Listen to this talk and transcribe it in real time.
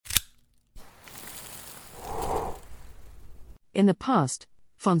In the past,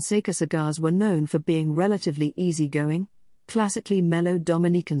 Fonseca cigars were known for being relatively easygoing, classically mellow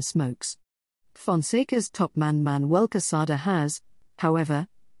Dominican smokes. Fonseca's top man Manuel Quesada has, however,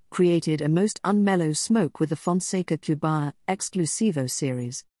 created a most unmellow smoke with the Fonseca Cubana Exclusivo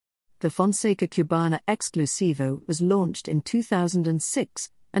series. The Fonseca Cubana Exclusivo was launched in 2006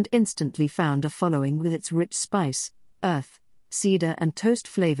 and instantly found a following with its rich spice, earth, cedar and toast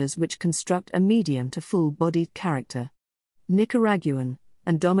flavors which construct a medium to full-bodied character. Nicaraguan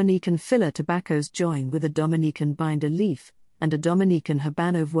and Dominican filler tobaccos join with a Dominican binder leaf and a Dominican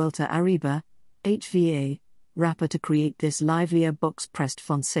Habano Vuelta Arriba, HVA, wrapper to create this livelier box-pressed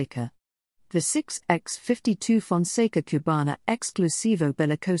Fonseca. The 6x52 Fonseca Cubana Exclusivo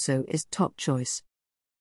Belicoso is top choice.